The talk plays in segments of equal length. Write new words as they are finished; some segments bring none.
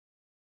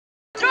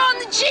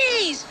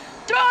cheese!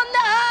 Throw him the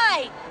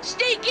high!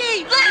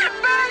 Stinky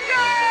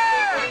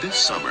Lamburger! This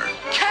summer,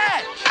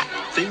 Catch!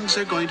 things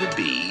are going to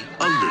be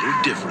a little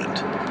different.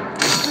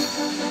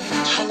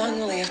 How long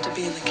will he have to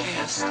be in the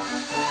cast?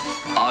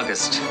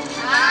 August.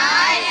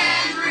 Hi,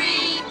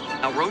 Henry!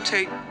 Now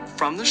rotate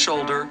from the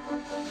shoulder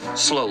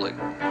slowly.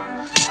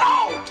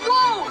 Oh!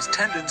 Whoa! His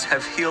tendons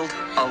have healed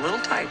a little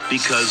tight.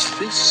 Because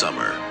this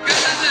summer,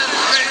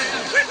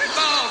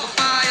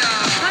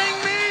 Bring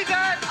me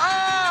that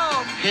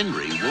arm!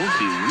 Henry won't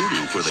be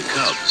rooting for the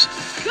Cubs.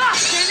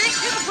 Gosh, Henry,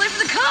 you can play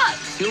for the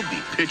Cubs! He'll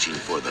be pitching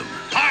for them.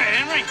 Hi,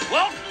 Henry.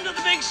 Welcome to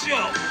the big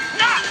show.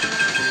 Knock!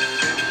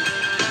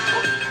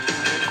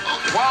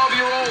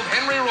 12-year-old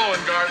Henry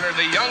Rowengartner,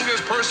 the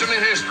youngest person in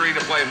history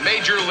to play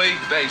Major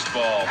League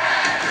Baseball.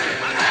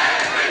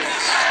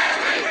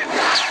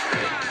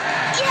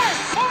 Yes!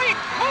 Moving!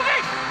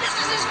 Moving! This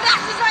is as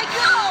fast as I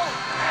go!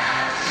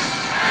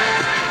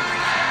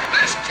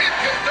 This kid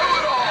can do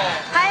it all!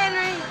 Hi,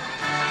 Henry.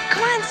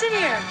 Come on, sit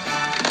here.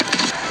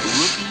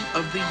 Rookie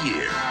of the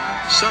Year.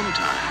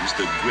 Sometimes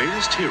the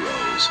greatest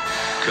heroes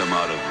come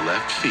out of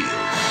left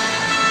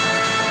field.